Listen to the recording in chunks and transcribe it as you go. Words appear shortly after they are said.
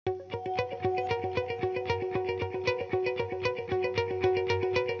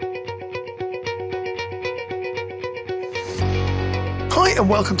Hi and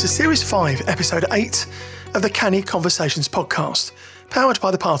welcome to Series 5, Episode 8 of the Canny Conversations podcast, powered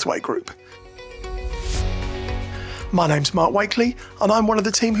by the Pathway Group. My name's Mark Wakely and I'm one of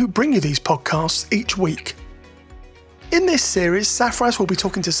the team who bring you these podcasts each week. In this series, Safaraz will be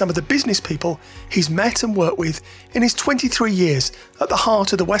talking to some of the business people he's met and worked with in his 23 years at the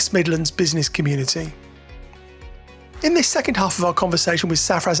heart of the West Midlands business community. In this second half of our conversation with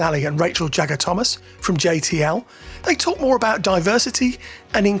Safaraz Ali and Rachel Jagger-Thomas from JTL, they talk more about diversity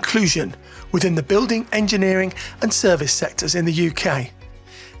and inclusion within the building, engineering and service sectors in the UK,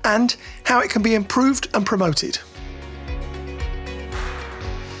 and how it can be improved and promoted.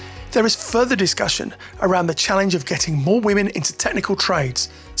 There is further discussion around the challenge of getting more women into technical trades,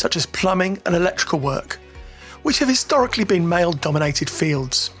 such as plumbing and electrical work, which have historically been male-dominated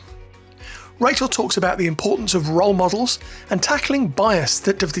fields. Rachel talks about the importance of role models and tackling bias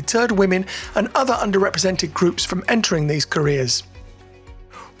that have deterred women and other underrepresented groups from entering these careers.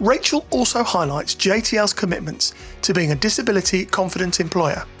 Rachel also highlights JTL's commitments to being a disability-confident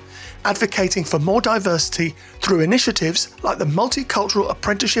employer, advocating for more diversity through initiatives like the Multicultural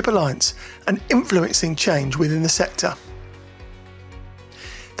Apprenticeship Alliance and influencing change within the sector.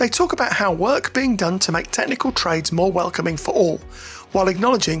 They talk about how work being done to make technical trades more welcoming for all, while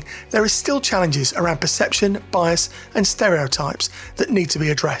acknowledging there is still challenges around perception, bias and stereotypes that need to be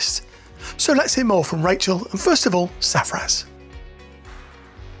addressed. So let's hear more from Rachel and first of all, Safaraz.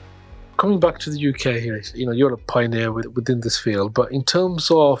 Coming back to the UK here, you're a pioneer within this field, but in terms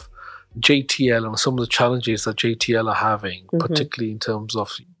of JTL and some of the challenges that JTL are having, particularly in terms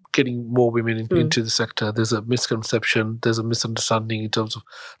of getting more women into the sector, there's a misconception, there's a misunderstanding in terms of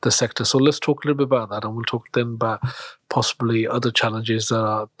the sector. So let's talk a little bit about that, and we'll talk then about possibly other challenges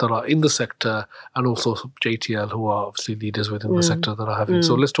that are in the sector, and also JTL, who are obviously leaders within the sector, that are having.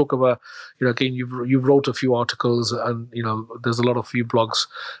 So let's talk about, again, you've wrote a few articles, and there's a lot of few blogs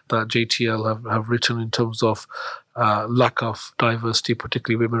that JTL have written in terms of lack of diversity,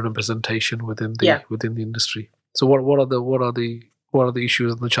 particularly women representation within the industry. So what are the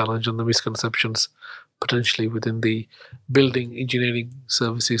issues and the challenge and the misconceptions potentially within the building engineering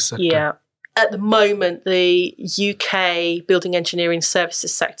services sector? Yeah. At the moment, the UK building engineering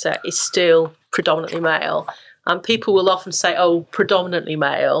services sector is still predominantly male. And people will often say, oh, predominantly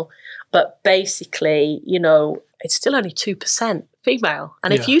male. But basically, it's still only 2% female.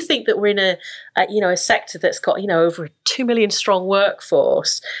 And if you think that we're in a sector that's got, over a 2 million strong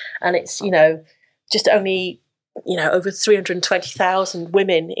workforce, and it's, just only over 320,000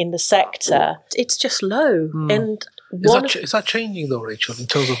 women in the sector, it's just low. And is that changing though, Rachel, in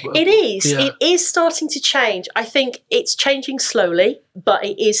terms of... It is. Yeah. It is starting to change. I think it's changing slowly, but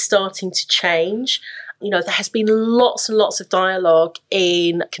it is starting to change. There has been lots and lots of dialogue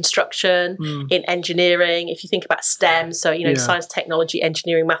in construction, in engineering. If you think about STEM, so, science, technology,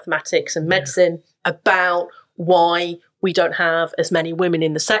 engineering, mathematics and medicine, about why we don't have as many women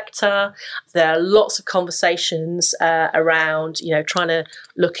in the sector. There are lots of conversations around, trying to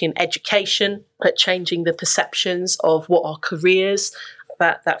look in education at changing the perceptions of what are careers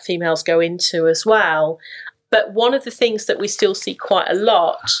that females go into as well. But one of the things that we still see quite a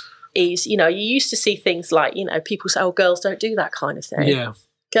lot is, you used to see things like, people say, oh, girls don't do that kind of thing. Yeah.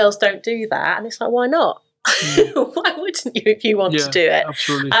 Girls don't do that. And it's like, why not? Why wouldn't you if you want to do it?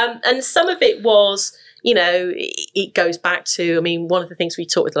 Absolutely. And some of it was... it goes back to, one of the things we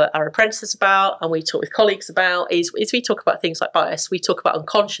talk with our apprentices about and we talk with colleagues about is we talk about things like bias. We talk about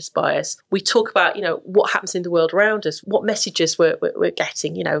unconscious bias. We talk about, what happens in the world around us, what messages we're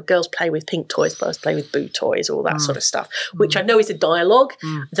getting. Girls play with pink toys, boys play with blue toys, all that sort of stuff, which I know is a dialogue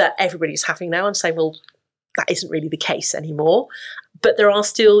that everybody's having now and saying, well, that isn't really the case anymore. But there are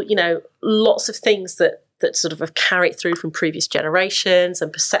still, lots of things that sort of have carried through from previous generations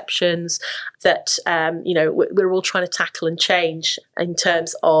and perceptions that, we're all trying to tackle and change in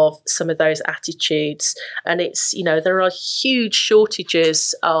terms of some of those attitudes. And it's, there are huge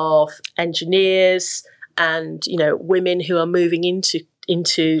shortages of engineers and, women who are moving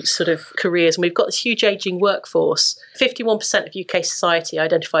into sort of careers. And we've got this huge ageing workforce. 51% of UK society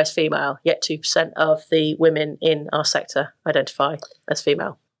identifies female, yet 2% of the women in our sector identify as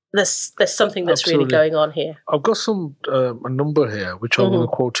female. There's something that's really going on here. I've got a number here, which I want to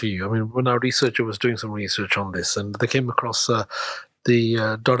quote to you. When our researcher was doing some research on this, and they came across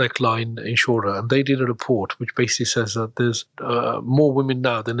the Direct Line insurer, and they did a report which basically says that there's more women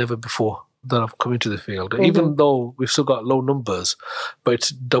now than ever before that have come into the field, even though we've still got low numbers, but it's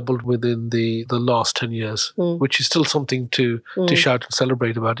doubled within the last 10 years, which is still something to shout and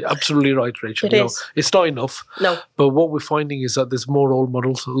celebrate about. Absolutely right, Rachel. It is. It's not enough. No. But what we're finding is that there's more role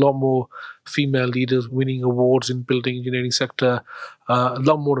models, a lot more female leaders winning awards in building engineering sector, a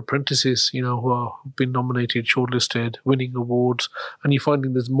lot more apprentices, who've been nominated, shortlisted, winning awards, and you're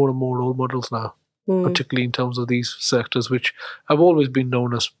finding there's more and more role models now. Particularly in terms of these sectors, which have always been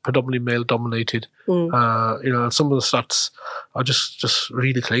known as predominantly male-dominated. Some of the stats are just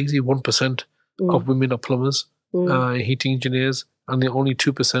really crazy. 1% of women are plumbers, heating engineers, and the only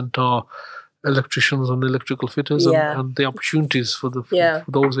 2% are electricians and electrical fitters. And the opportunities for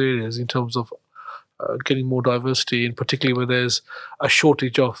those areas in terms of getting more diversity, and particularly where there's a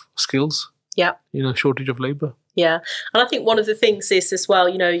shortage of skills. Yeah. Shortage of labour. Yeah. And I think one of the things is as well,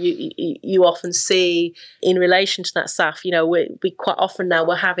 you often see in relation to that, Saf, we quite often now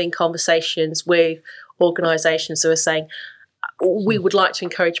we're having conversations with organisations who are saying, we would like to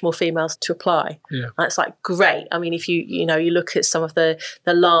encourage more females to apply. Yeah. And it's like, great. I mean, if you look at some of the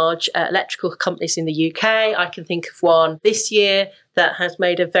large electrical companies in the UK, I can think of one this year that has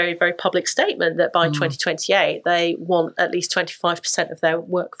made a very, very public statement that by 2028, they want at least 25% of their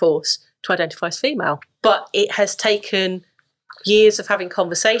workforce to identify as female. But it has taken years of having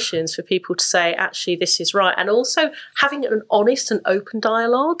conversations for people to say, actually, this is right. And also having an honest and open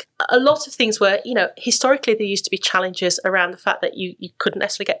dialogue. A lot of things were, historically there used to be challenges around the fact that you couldn't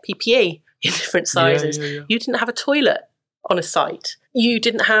necessarily get PPE in different sizes. Yeah. You didn't have a toilet on a site. You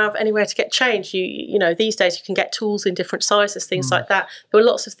didn't have anywhere to get changed. These days you can get tools in different sizes, things like that. There were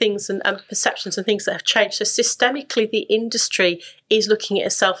lots of things and perceptions and things that have changed. So systemically, the industry is looking at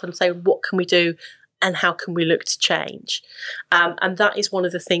itself and saying, what can we do and how can we look to change? And that is one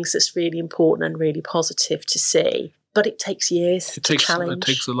of the things that's really important and really positive to see. But it takes years to challenge.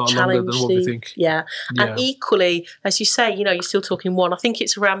 It takes a lot longer than what we think. Yeah. And equally, as you say, you're still talking one. I think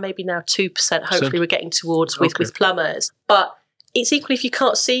it's around maybe now 2%. Hopefully we're getting towards with plumbers. But it's equally if you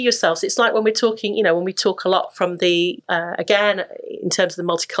can't see yourselves. It's like when we're talking, when we talk a lot from the, again, in terms of the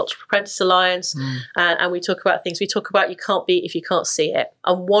Multicultural Apprenticeship Alliance, and we talk about things, we talk about you can't be if you can't see it.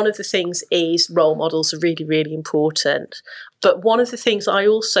 And one of the things is role models are really, really important. But one of the things I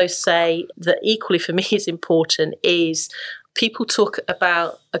also say that equally for me is important is people talk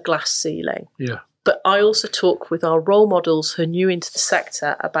about a glass ceiling. Yeah. But I also talk with our role models who are new into the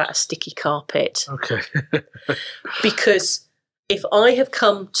sector about a sticky carpet. Okay. Because if I have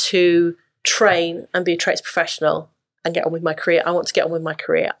come to train and be a trades professional and get on with my career, I want to get on with my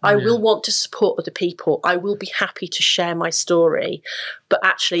career. I will want to support other people. I will be happy to share my story. But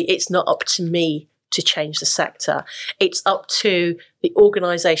actually, it's not up to me to change the sector. It's up to the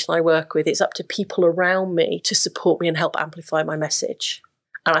organisation I work with. It's up to people around me to support me and help amplify my message.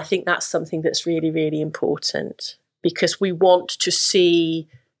 And I think that's something that's really, really important because we want to see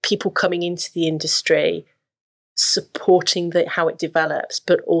people coming into the industry supporting how it develops,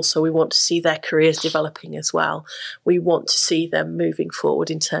 but also we want to see their careers developing as well. We want to see them moving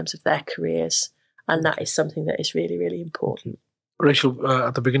forward in terms of their careers. And that is something that is really, really important. Rachel,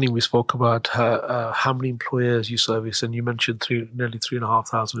 at the beginning we spoke about how many employers you service, and you mentioned nearly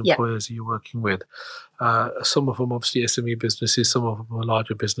 3,500 employers that you're working with. Some of them obviously SME businesses, some of them are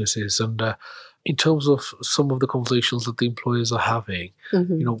larger businesses. And in terms of some of the conversations that the employers are having,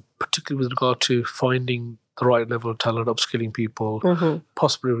 particularly with regard to finding the right level of talent, upskilling people,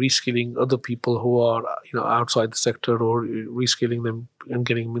 possibly reskilling other people who are outside the sector, or reskilling them and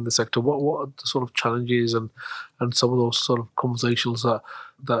getting them in the sector. What are the sort of challenges and some of those sort of conversations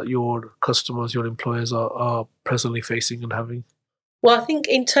that your customers, your employers are presently facing and having? Well, I think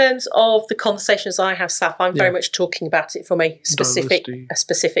in terms of the conversations I have, Saf, I'm very much talking about it from a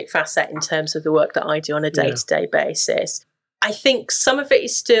specific facet in terms of the work that I do on a day-to-day basis. I think some of it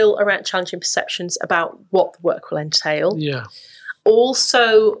is still around challenging perceptions about what the work will entail. Yeah.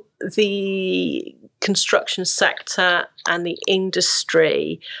 Also, the construction sector and the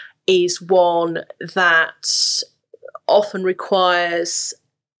industry is one that often requires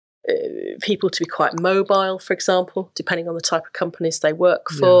people to be quite mobile, for example, depending on the type of companies they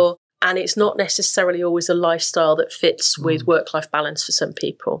work for. And it's not necessarily always a lifestyle that fits with work-life balance for some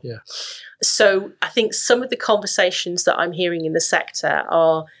people. Yeah. So I think some of the conversations that I'm hearing in the sector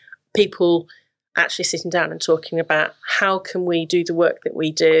are people actually sitting down and talking about how can we do the work that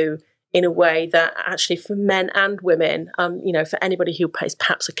we do in a way that actually for men and women, for anybody who is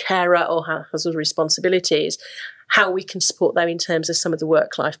perhaps a carer or has other responsibilities, how we can support them in terms of some of the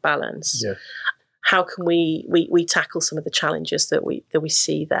work-life balance. Yeah. how can we tackle some of the challenges that we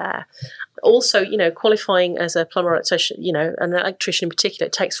see there? Also, qualifying as a plumber, an electrician in particular,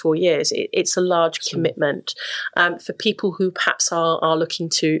 it takes 4 years. It's a large commitment for people who perhaps are looking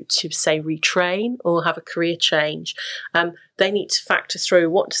to say retrain or have a career change. They need to factor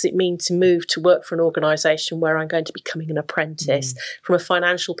through, what does it mean to move to work for an organisation where I'm going to be becoming an apprentice? From a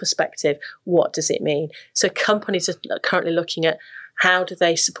financial perspective, what does it mean? So companies are currently looking at, how do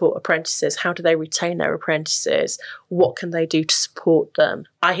they support apprentices? How do they retain their apprentices? What can they do to support them?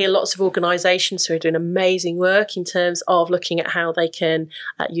 I hear lots of organisations who are doing amazing work in terms of looking at how they can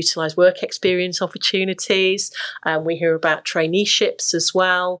utilise work experience opportunities. We hear about traineeships as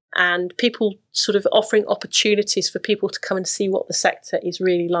well, and people sort of offering opportunities for people to come and see what the sector is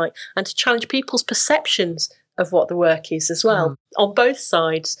really like and to challenge people's perceptions of what the work is as well, on both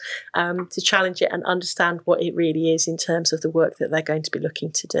sides, to challenge it and understand what it really is in terms of the work that they're going to be looking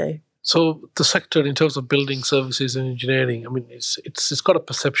to do. So the sector, in terms of building services and engineering, I mean, it's got a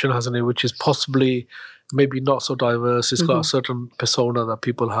perception, hasn't it, which is possibly maybe not so diverse. It's got a certain persona that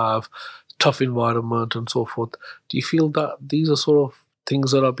people have, tough environment and so forth. Do you feel that these are sort of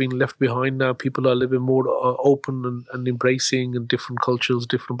things that are being left behind now? People are living more open and embracing, and different cultures,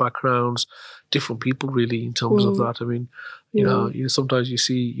 different backgrounds, different people really in terms of that. I mean, sometimes you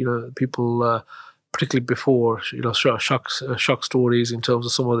see, people, particularly before, shock stories in terms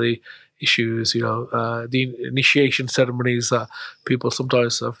of some of the issues, the initiation ceremonies that people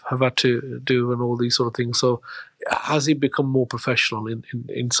sometimes have had to do and all these sort of things. So has it become more professional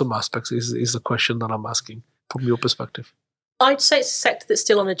in some aspects is the question that I'm asking from your perspective. I'd say it's a sector that's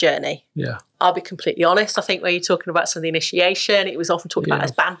still on a journey. Yeah. I'll be completely honest. I think when you're talking about some of the initiation, it was often talked about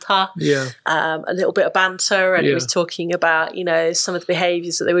as banter. Yeah. A little bit of banter, and it was talking about, some of the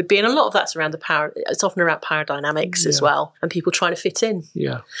behaviours that there would be. And a lot of that's around it's often around power dynamics as well, and people trying to fit in.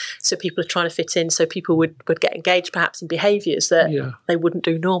 Yeah. So people are trying to fit in, so people would get engaged perhaps in behaviours that they wouldn't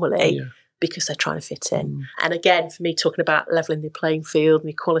do normally. Yeah. Because they're trying to fit in. And again, for me, talking about levelling the playing field and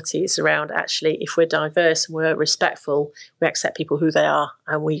equality, it's around actually, if we're diverse and we're respectful, we accept people who they are,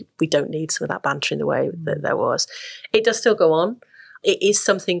 and we don't need some of that banter in the way that there was. It does still go on. It is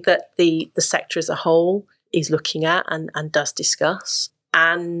something that the sector as a whole is looking at and does discuss.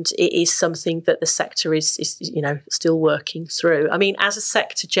 And it is something that the sector is still working through. I mean, as a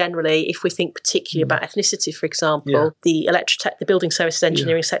sector generally, if we think particularly about ethnicity, for example, the the building services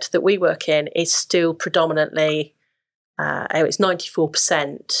engineering sector that we work in is still predominantly, it's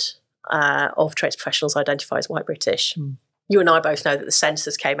 94% of trades professionals identify as white British. You and I both know that the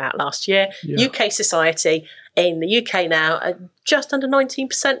census came out last year. UK society, in the UK now, just under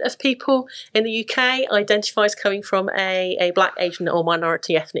 19% of people in the UK identify as coming from a Black, Asian or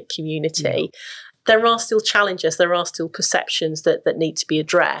minority ethnic community. There are still challenges, there are still perceptions that need to be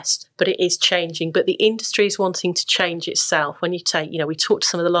addressed, but it is changing. But the industry is wanting to change itself. When you take, we talk to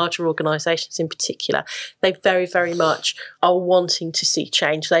some of the larger organisations in particular, they very, very much are wanting to see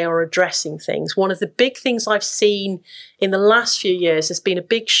change. They are addressing things. One of the big things I've seen in the last few years has been a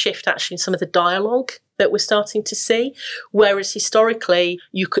big shift actually in some of the dialogue that we're starting to see, whereas historically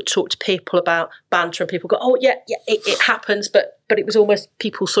you could talk to people about banter and people go, oh yeah, it happens, but it was almost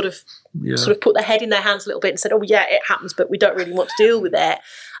people sort of put their head in their hands a little bit and said, oh yeah, it happens, but we don't really want to deal with it.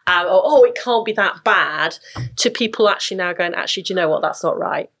 Or, oh, it can't be that bad, to people actually now going, actually, do you know what, that's not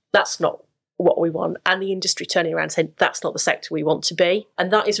right. That's not what we want. And the industry turning around saying, that's not the sector we want to be.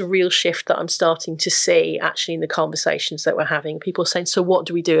 And that is a real shift that I'm starting to see actually in the conversations that we're having. People are saying, so what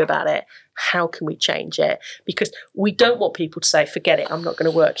do we do about it? How can we change it? Because we don't want people to say, forget it, I'm not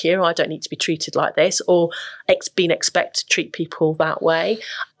going to work here, I don't need to be treated like this, or being expected to treat people that way.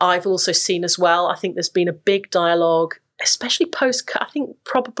 I've also seen as well, I think there's been a big dialogue, especially I think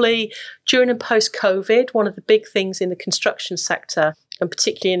probably during and post-COVID, one of the big things in the construction sector, and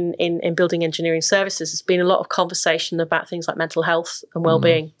particularly in building engineering services, has been a lot of conversation about things like mental health and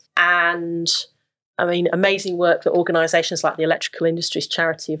well-being. And I mean, amazing work that organisations like the Electrical Industries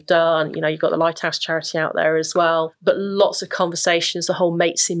Charity have done. You've got the Lighthouse Charity out there as well. But lots of conversations, the whole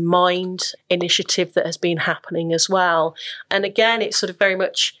Mates in Mind initiative that has been happening as well. And again, it's sort of very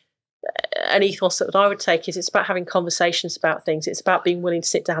much an ethos that I would take is it's about having conversations about things. It's about being willing to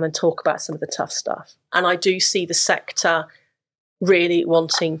sit down and talk about some of the tough stuff. And I do see the sector really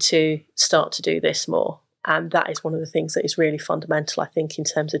wanting to start to do this more. And that is one of the things that is really fundamental, I think, in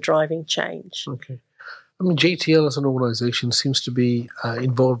terms of driving change. Okay. I mean, JTL as an organisation seems to be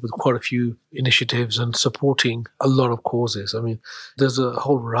involved with quite a few initiatives and supporting a lot of causes. I mean, there's a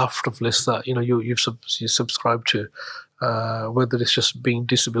whole raft of lists that, you subscribe to. whether it's just being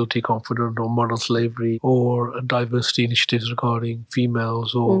disability confident or modern slavery or diversity initiatives regarding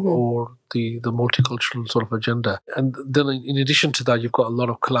females or the multicultural sort of agenda. And then in addition to that, you've got a lot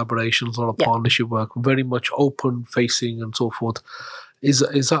of collaborations, a lot of partnership work, very much open facing and so forth. Is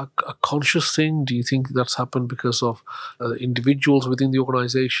that a conscious thing? Do you think that's happened because of individuals within the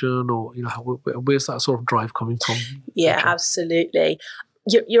organisation, or where's that sort of drive coming from? Yeah, absolutely.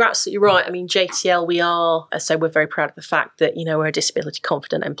 You're absolutely right. I mean, JTL, we're very proud of the fact that, we're a disability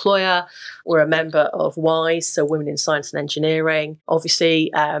confident employer. We're a member of WISE, so Women in Science and Engineering.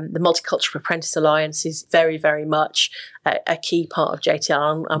 Obviously, the Multicultural Apprentice Alliance is very, very much a key part of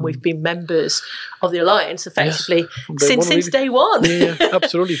JTL, and we've been members of the Alliance effectively since day one. Yeah,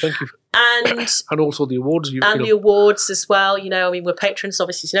 absolutely. Thank you. And also the awards. The awards as well. We're patrons,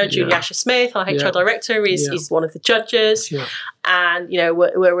 obviously. Julie Asher-Smith, our HR director, is one of the judges. Yeah. And,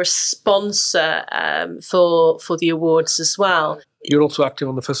 we're a sponsor for the awards as well. You're also active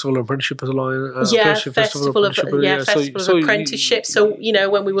on the Festival of Apprenticeship Alliance. Festival of Apprenticeship. So,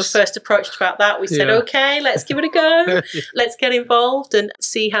 when we were first approached about that, we said, okay, let's give it a go. Let's get involved and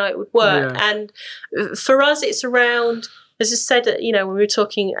see how it would work. Yeah. And for us, it's around, as I said, when we were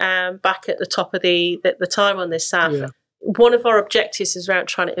talking back at the top of the time on this, Saf, one of our objectives is around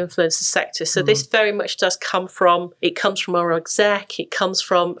trying to influence the sector. So this very much does comes from our exec, it comes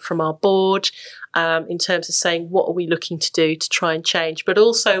from our board, in terms of saying what are we looking to do to try and change, but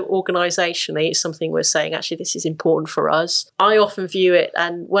also organisationally it's something we're saying, actually, this is important for us. I often view it,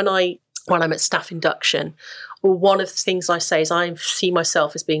 and when I'm at staff induction, one of the things I say is I see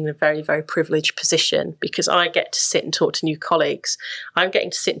myself as being in a very, very privileged position because I get to sit and talk to new colleagues. I'm getting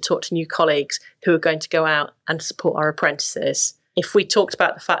to sit and talk to new colleagues who are going to go out and support our apprentices. If we talked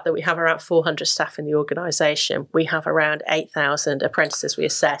about the fact that we have around 400 staff in the organisation, we have around 8,000 apprentices we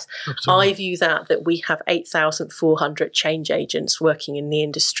assess. Absolutely. I view that we have 8,400 change agents working in the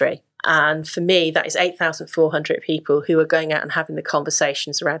industry. And for me, that is 8,400 people who are going out and having the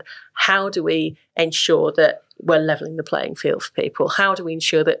conversations around how do we ensure that we're levelling the playing field for people? How do we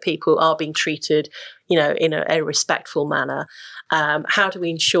ensure that people are being treated, in a respectful manner? How do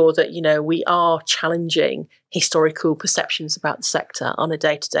we ensure that, we are challenging historical perceptions about the sector on a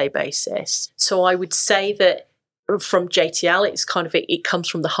day-to-day basis? So I would say that from JTL, it comes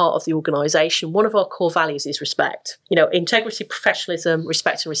from the heart of the organisation. One of our core values is respect. Integrity, professionalism,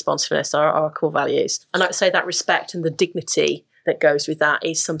 respect and responsiveness are our core values. And I'd say that respect and the dignity that goes with that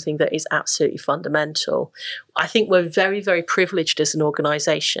is something that is absolutely fundamental. I think we're very, very privileged as an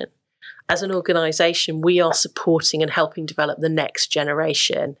organisation. As an organisation, we are supporting and helping develop the next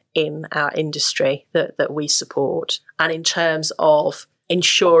generation in our industry that we support. And in terms of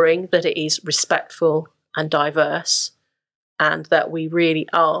ensuring that it is respectful and diverse, and that we really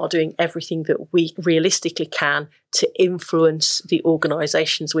are doing everything that we realistically can to influence the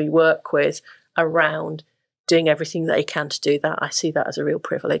organisations we work with around doing everything they can to do that. I see that as a real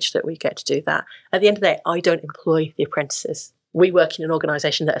privilege that we get to do that. At the end of the day, I don't employ the apprentices. We work in an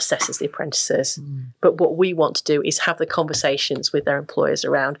organisation that assesses the apprentices. But what we want to do is have the conversations with their employers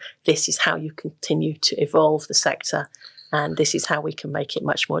around this is how you continue to evolve the sector, and this is how we can make it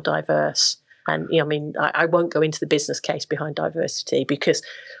much more diverse. And, I won't go into the business case behind diversity because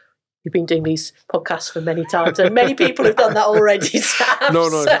you've been doing these podcasts for many times and many people have done that already, Sam. No,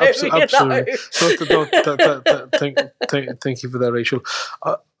 absolutely. Thank you for that, Rachel.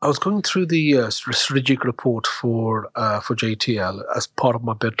 I was going through the strategic report for JTL as part of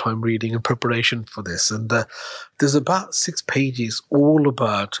my bedtime reading in preparation for this. And there's about 6 pages all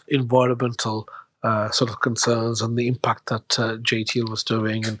about environmental sort of concerns and the impact that JTL was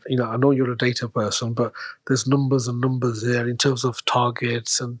doing. And, I know you're a data person, but there's numbers and numbers there in terms of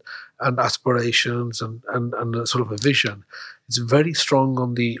targets and aspirations and sort of a vision. It's very strong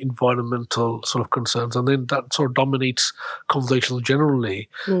on the environmental sort of concerns, and then that sort of dominates conversations generally.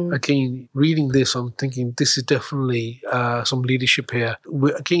 Again, reading this, I'm thinking this is definitely some leadership here.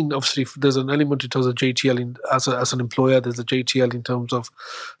 Again, obviously, there's an element in terms of JTL as an employer. There's a JTL in terms of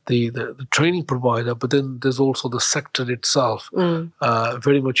the training provider, but then there's also the sector itself,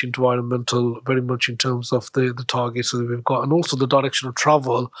 very much environmental, very much in terms of the targets that we've got, and also the direction of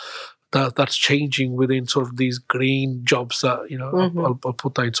travel. That's changing within sort of these green jobs that, I'll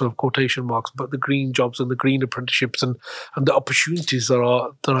put that in sort of quotation marks, but the green jobs and the green apprenticeships and the opportunities that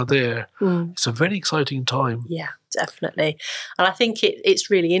are there. It's a very exciting time. Yeah, definitely. And I think it's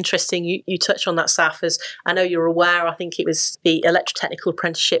really interesting. You touched on that, Saf, as I know you're aware. I think it was the electrotechnical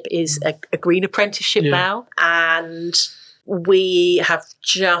apprenticeship is a green apprenticeship now. And we have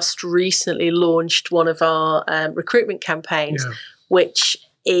just recently launched one of our recruitment campaigns, which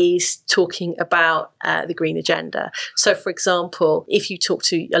is talking about the green agenda. So, for example, if you talk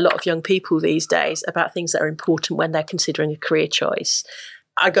to a lot of young people these days about things that are important when they're considering a career choice,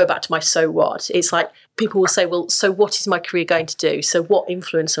 I go back to my so what. It's like people will say, well, so what is my career going to do? So what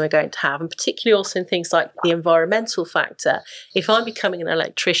influence am I going to have? And particularly also in things like the environmental factor. If I'm becoming an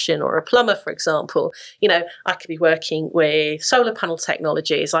electrician or a plumber, for example, I could be working with solar panel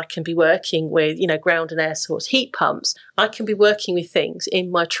technologies. I can be working with, ground and air source heat pumps. I can be working with things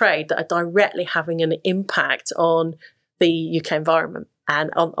in my trade that are directly having an impact on the UK environment and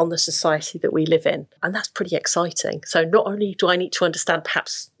on the society that we live in. And that's pretty exciting. So not only do I need to understand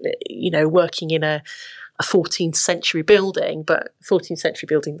perhaps, working in a 14th century building, but 14th century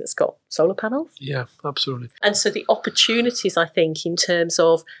building that's got solar panels. Yeah, absolutely. And so the opportunities, I think, in terms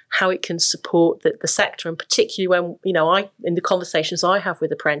of how it can support the sector, and particularly when, in the conversations I have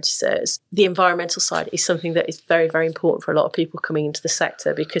with apprentices, the environmental side is something that is very, very important for a lot of people coming into the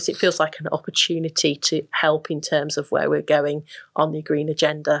sector, because it feels like an opportunity to help in terms of where we're going on the green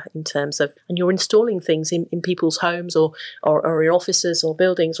agenda, in terms of, and you're installing things in people's homes or in offices or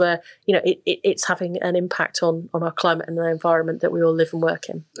buildings where, it's having an impact on our climate and the environment that we all live and work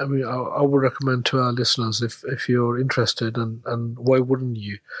in. I mean, I would recommend to our listeners, if you're interested, and why wouldn't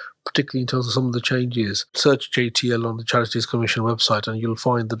you, particularly in terms of some of the changes, search JTL on the Charities Commission website and you'll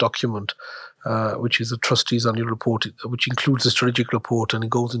find the document, which is the Trustees Annual Report, which includes the strategic report, and it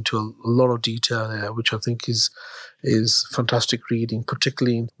goes into a lot of detail there, which I think is fantastic reading,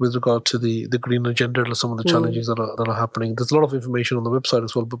 particularly with regard to the green agenda and some of the challenges that are happening. There's a lot of information on the website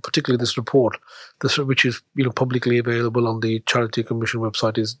as well, but particularly this report, which is publicly available on the Charity Commission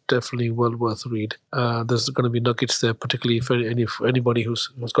website, is definitely well worth a read. There's going to be nuggets there, particularly for anybody who's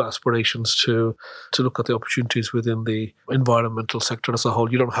got aspirations to look at the opportunities within the environmental sector as a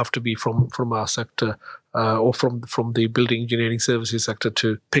whole. You don't have to be from our sector or from the building engineering services sector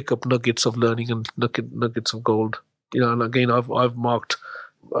to pick up nuggets of learning and nuggets of gold. And again, I've marked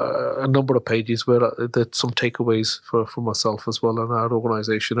a number of pages where there's some takeaways for myself as well, and our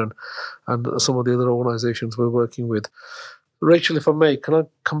organisation and some of the other organisations we're working with. Rachel, if I may, can I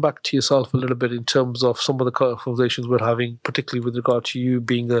come back to yourself a little bit in terms of some of the conversations we're having, particularly with regard to you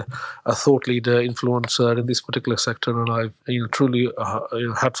being a thought leader, influencer in this particular sector, and I've truly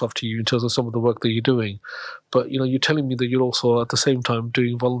hats off to you in terms of some of the work that you're doing. But you're telling me that you're also at the same time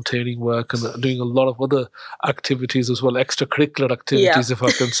doing volunteering work and doing a lot of other activities as well, extracurricular activities, if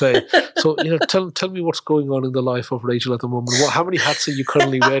I can say. So tell me what's going on in the life of Rachel at the moment. How many hats are you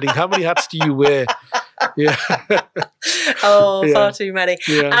currently wearing? How many hats do you wear? Yeah. Far too many.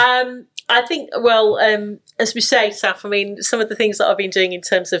 Yeah. I think, as we say, Saf, I mean, some of the things that I've been doing in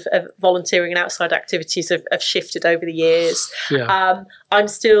terms of volunteering and outside activities have shifted over the years. Yeah. I'm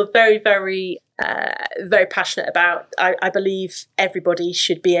still very, very, very passionate about, I believe everybody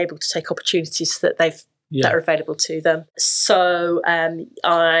should be able to take opportunities that that are available to them. So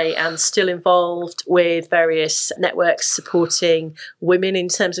I am still involved with various networks supporting women in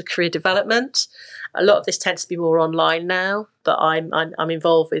terms of career development. A lot of this tends to be more online now, but I'm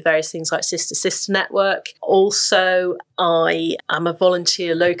involved with various things like Sister Network. Also, I am a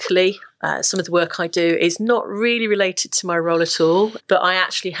volunteer locally. Some of the work I do is not really related to my role at all, but I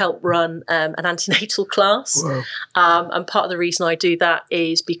actually help run an antenatal class. Wow. And part of the reason I do that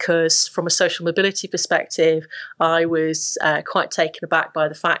is because from a social mobility perspective, I was quite taken aback by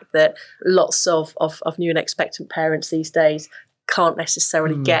the fact that lots of new and expectant parents these days can't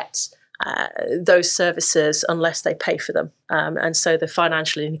necessarily get those services unless they pay for them. And so the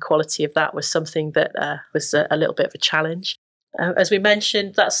financial inequality of that was something that was a little bit of a challenge. As we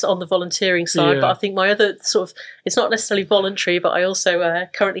mentioned, that's on the volunteering side, but I think my other it's not necessarily voluntary, but I also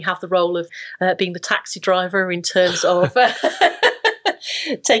currently have the role of being the taxi driver in terms of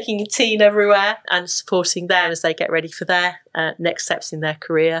taking a teen everywhere and supporting them as they get ready for their next steps in their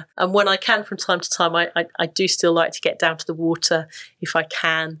career. And when I can, from time to time, I do still like to get down to the water if I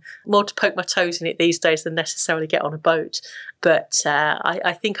can, more to poke my toes in it these days than necessarily get on a boat. But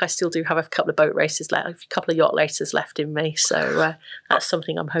I think I still do have a couple of boat races left, a couple of yacht races left in me. So that's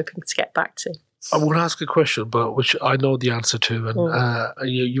something I'm hoping to get back to. I want to ask a question, but which I know the answer to, and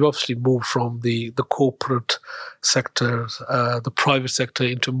you obviously moved from the corporate sector, the private sector,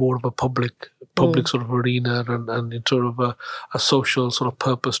 into more of a public sort of arena, and into sort of a social sort of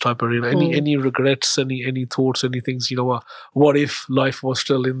purpose type arena. Any regrets? Any thoughts? Any things? What if life was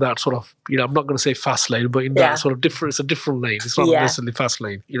still in that sort of? I'm not going to say fast lane, but in that sort of different. It's a different lane. It's not necessarily fast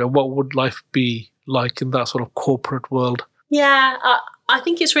lane. What would life be like in that sort of corporate world? Yeah. I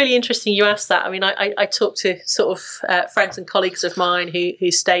think it's really interesting you asked that. I mean, I talk to sort of friends and colleagues of mine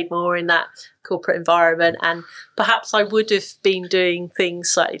who stayed more in that corporate environment, and perhaps I would have been doing things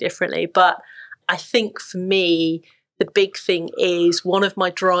slightly differently. But I think for me, the big thing is one of my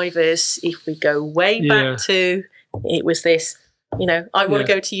drivers, if we go way back to, it was this, I want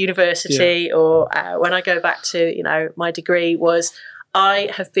to go to university, or when I go back to, my degree was, I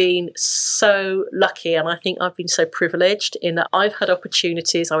have been so lucky, and I think I've been so privileged in that I've had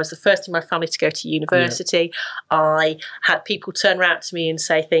opportunities. I was the first in my family to go to university. I had people turn around to me and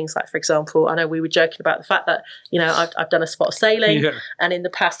say things like, for example, I know we were joking about the fact that, I've done a spot of sailing. And in the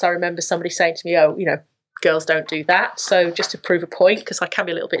past, I remember somebody saying to me, girls don't do that. So just to prove a point, because I can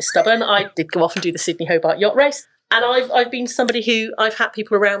be a little bit stubborn, I did go off and do the Sydney Hobart yacht race. And I've been somebody who, I've had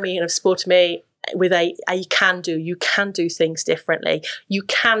people around me and have supported me with you can do things differently. You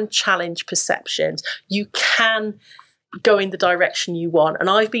can challenge perceptions. You can go in the direction you want. And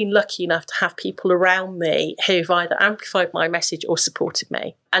I've been lucky enough to have people around me who've either amplified my message or supported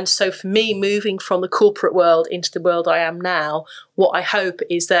me. And so for me, moving from the corporate world into the world I am now, what I hope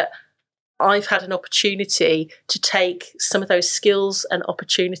is that I've had an opportunity to take some of those skills and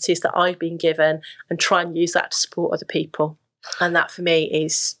opportunities that I've been given and try and use that to support other people. And that for me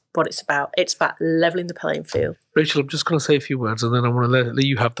is what it's about. It's about levelling the playing field. Rachel, I'm just going to say a few words, and then I want to let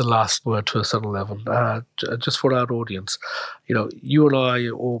you have the last word to a certain level. Just for our audience, you and I,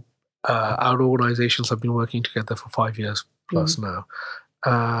 or our organisations have been working together for 5 years plus now,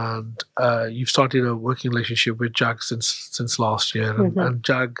 and you've started a working relationship with Jag since last year, and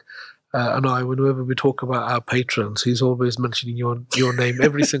Jag and I, whenever we talk about our patrons, he's always mentioning your name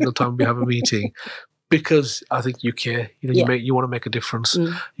every single time we have a meeting. Because I think you care, you want to make a difference.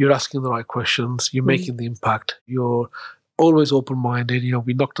 You're asking the right questions. You're making the impact. You're always open-minded.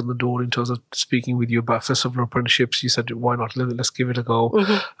 We knocked on the door in terms of speaking with you about festival apprenticeships. You said, why not? Let's give it a go.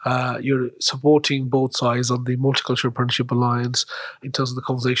 You're supporting both sides on the Multicultural Apprenticeship Alliance in terms of the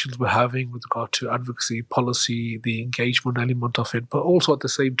conversations we're having with regard to advocacy, policy, the engagement element of it, but also at the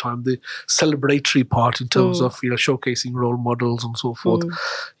same time, the celebratory part in terms of, showcasing role models and so forth.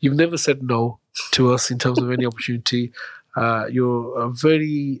 You've never said no to us in terms of any opportunity. You're a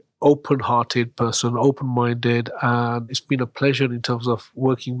very open-hearted person, open-minded, and it's been a pleasure in terms of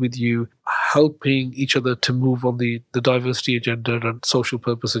working with you, helping each other to move on the diversity agenda and social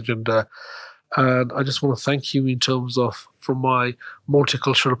purpose agenda. And I just want to thank you in terms of, from my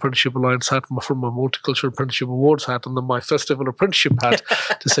Multicultural Apprenticeship Alliance hat, from my Multicultural Apprenticeship Awards hat, and then my Festival Apprenticeship hat,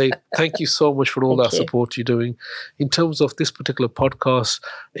 to say thank you so much for all that support you're doing. In terms of this particular podcast,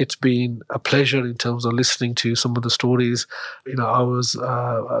 it's been a pleasure in terms of listening to some of the stories. I was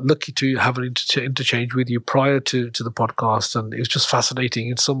lucky to have an interchange with you prior to the podcast, and it was just fascinating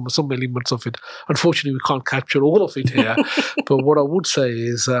in some elements of it. Unfortunately, we can't capture all of it here, but what I would say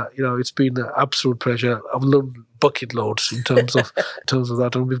is that, it's been an absolute pleasure. I've learned bucket loads in terms of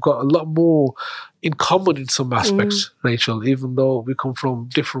that, and we've got a lot more in common in some aspects, Rachel, even though we come from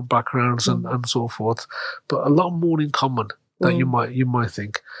different backgrounds and so forth, but a lot more in common than you might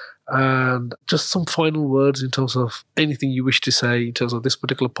think. And just some final words in terms of anything you wish to say in terms of this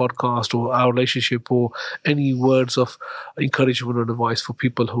particular podcast or our relationship, or any words of encouragement or advice for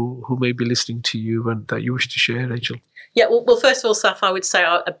people who may be listening to you and that you wish to share, Rachel. Yeah, well, first of all, Saf, I would say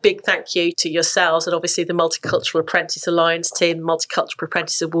a big thank you to yourselves, and obviously the Multicultural Apprentice Alliance team, Multicultural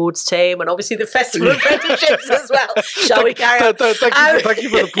Apprentice Awards team, and obviously the Festival Apprenticeships as well. Shall we carry on? Thank you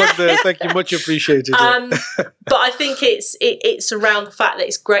for the plug there. Thank you, much appreciated. But I think it's around the fact that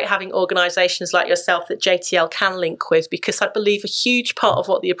it's great having organisations like yourself that JTL can link with, because I believe a huge part of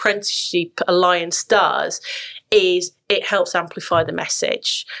what the Apprenticeship Alliance does is it helps amplify the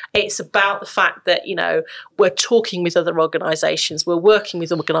message. It's about the fact that, we're talking with other organisations, we're working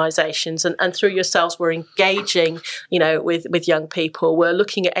with organisations, and through yourselves, we're engaging, with young people. We're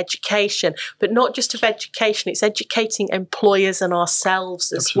looking at education, but not just of education, it's educating employers and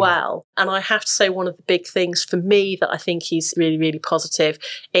ourselves as well. And I have to say, one of the big things for me that I think is really, really positive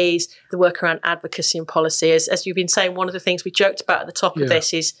is the work around advocacy and policy. As you've been saying, one of the things we joked about at the top of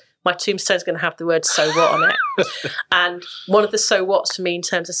this is my tombstone's going to have the word "so what" on it. And one of the so whats for me in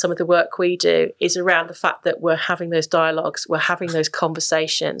terms of some of the work we do is around the fact that we're having those dialogues, we're having those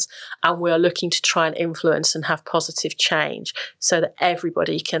conversations, and we're looking to try and influence and have positive change so that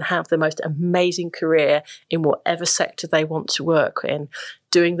everybody can have the most amazing career in whatever sector they want to work in,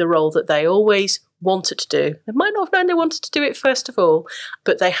 doing the role that they always wanted to do. They might not have known they wanted to do it first of all,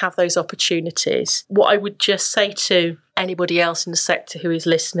 but they have those opportunities. What I would just say to anybody else in the sector who is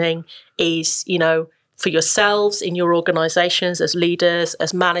listening is, for yourselves in your organisations, as leaders,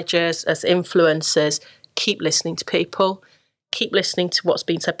 as managers, as influencers, keep listening to people, keep listening to what's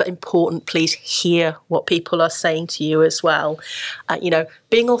being said, but important, please hear what people are saying to you as well.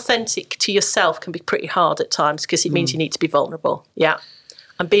 Being authentic to yourself can be pretty hard at times because it means you need to be vulnerable. Yeah.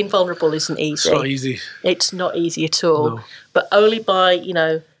 And being vulnerable isn't easy. It's not easy. It's not easy at all. No. But only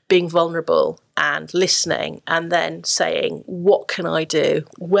by, being vulnerable and listening and then saying, what can I do?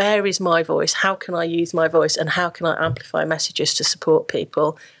 Where is my voice? How can I use my voice? And how can I amplify messages to support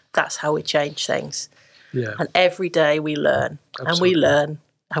people? That's how we change things. Yeah. And every day we learn. Absolutely. And we learn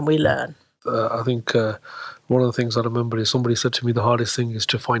and we learn. I think one of the things I remember is somebody said to me, the hardest thing is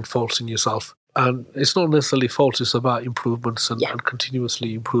to find faults in yourself. And it's not necessarily faults, it's about improvements and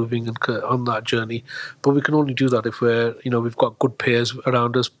continuously improving and on that journey. But we can only do that if we've got good peers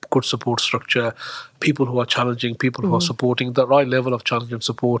around us, good support structure, people who are challenging, people who are supporting, the right level of challenge and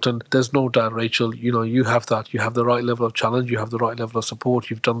support. And there's no doubt, Rachel, you have that. You have the right level of challenge, you have the right level of support.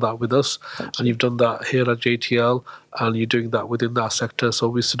 You've done that with us and you've done that here at JTL and you're doing that within that sector. So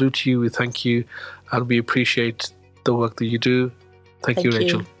we salute you, we thank you, and we appreciate the work that you do. Thank you,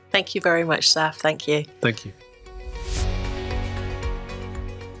 Rachel. Thank you very much, Saf. Thank you. Thank you.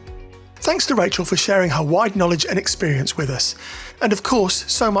 Thanks to Rachel for sharing her wide knowledge and experience with us, and of course,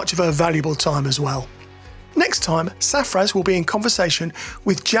 so much of her valuable time as well. Next time, Safaraz will be in conversation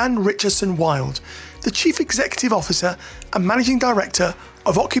with Jan Richardson-Wild, the Chief Executive Officer and Managing Director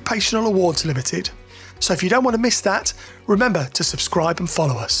of Occupational Awards Limited. So if you don't want to miss that, remember to subscribe and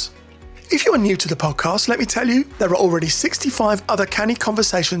follow us. If you are new to the podcast, let me tell you, there are already 65 other Canny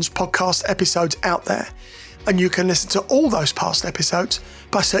Conversations podcast episodes out there, and you can listen to all those past episodes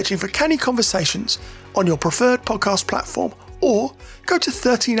by searching for Canny Conversations on your preferred podcast platform, or go to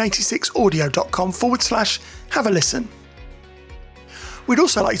 1386audio.com/have a listen. We'd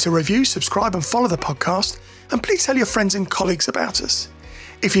also like you to review, subscribe and follow the podcast, and please tell your friends and colleagues about us.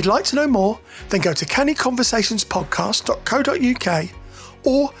 If you'd like to know more, then go to cannyconversationspodcast.co.uk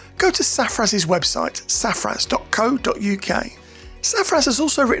or go to Safaraz's website, safaraz.co.uk. Safaraz has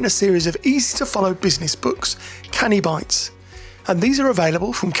also written a series of easy-to-follow business books, Canny Bites, and these are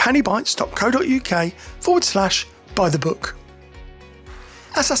available from cannybites.co.uk/buy the book.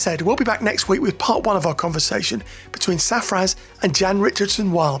 As I said, we'll be back next week with part 1 of our conversation between Safaraz and Jan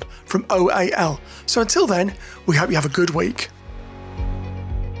Richardson-Wild from OAL. So until then, we hope you have a good week.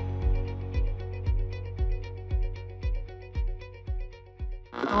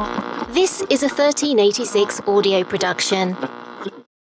 This is a 1386 audio production.